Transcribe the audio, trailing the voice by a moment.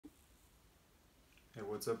Hey,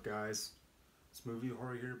 what's up, guys? It's Movie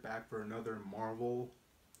Horror here, back for another Marvel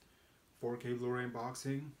 4K Blu-ray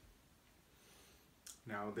unboxing.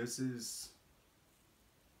 Now, this is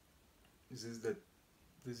a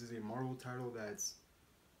Marvel title that's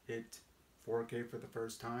hit 4K for the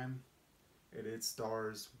first time, and it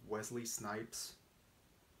stars Wesley Snipes.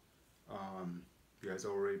 You guys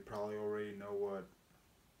probably already know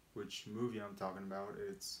which movie I'm talking about.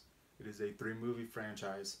 It is a 3-movie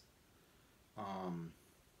franchise.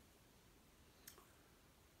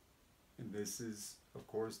 And this is, of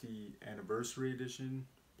course, the anniversary edition.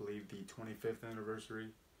 I believe the 25th anniversary.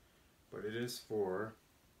 But it is for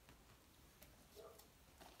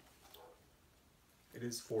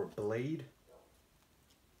Blade.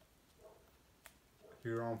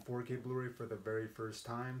 Here on 4K Blu-ray for the very first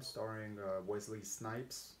time, starring Wesley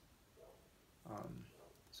Snipes.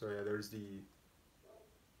 So yeah, there's there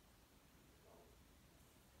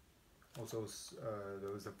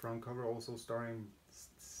was the front cover, also starring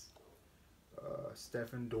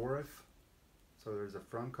Stephen Dorff. So there's a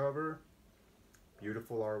front cover,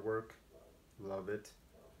 beautiful artwork, love it.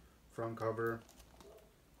 Front cover,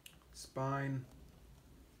 spine,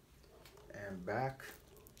 and back.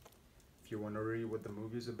 If you want to read what the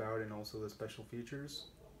movie is about and also the special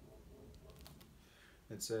features,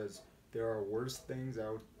 it says, "There are worse things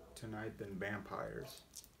out tonight than vampires."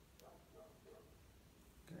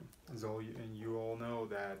 Okay. And you all know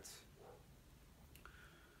that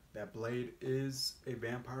Blade is a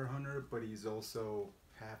vampire hunter, but he's also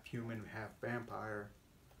half human, half vampire.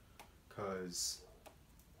 Cause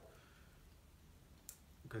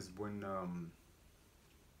when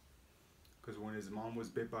his mom was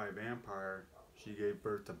bit by a vampire, she gave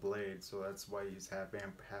birth to Blade, so that's why he's half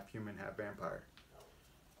human, half vampire.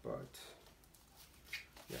 But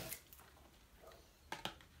yeah.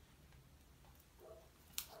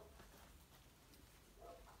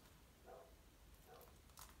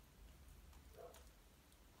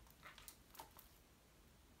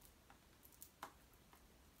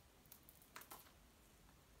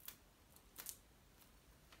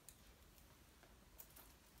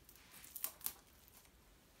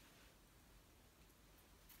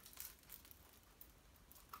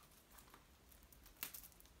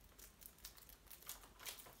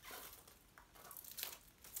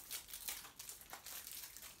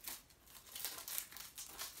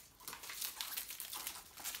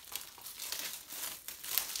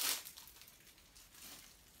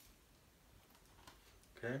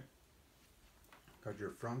 Okay, got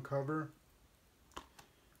your front cover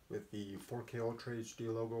with the 4K Ultra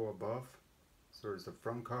HD logo above. So there's the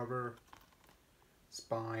front cover,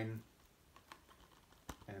 spine,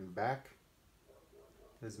 and back.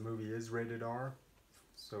 This movie is rated R,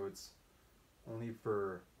 so it's only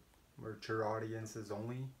for mature audiences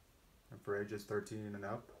only, and for ages 13 and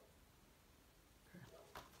up.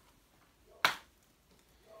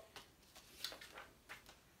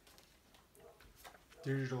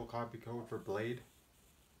 Digital copy code for Blade.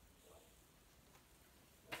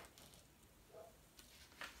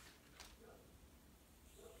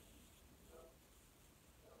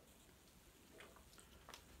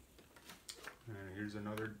 And here's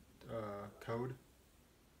another code.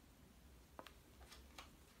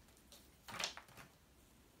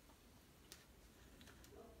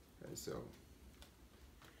 Okay, so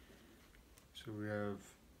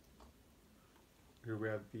we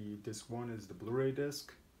have the disc 1 is the Blu-ray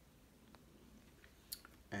disc,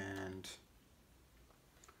 and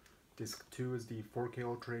disc 2 is the 4K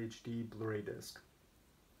Ultra HD Blu-ray disc.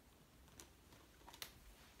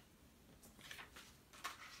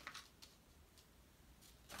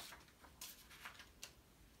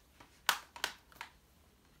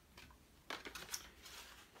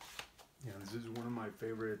 Yeah, this is one of my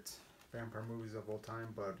favorite vampire movies of all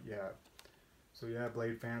time, but yeah. So yeah,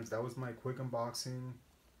 Blade fans, that was my quick unboxing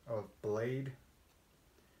of Blade,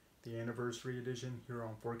 the anniversary edition, here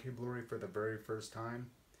on 4K Blu-ray for the very first time.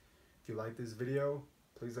 If you like this video,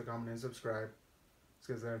 please like, comment, and subscribe.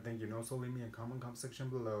 Guys, thank you. Also, leave me a comment section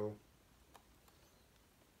below,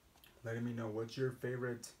 letting me know what's your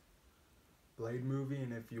favorite Blade movie,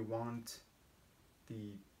 and if you want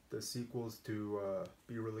the sequels to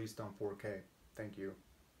be released on 4K. Thank you.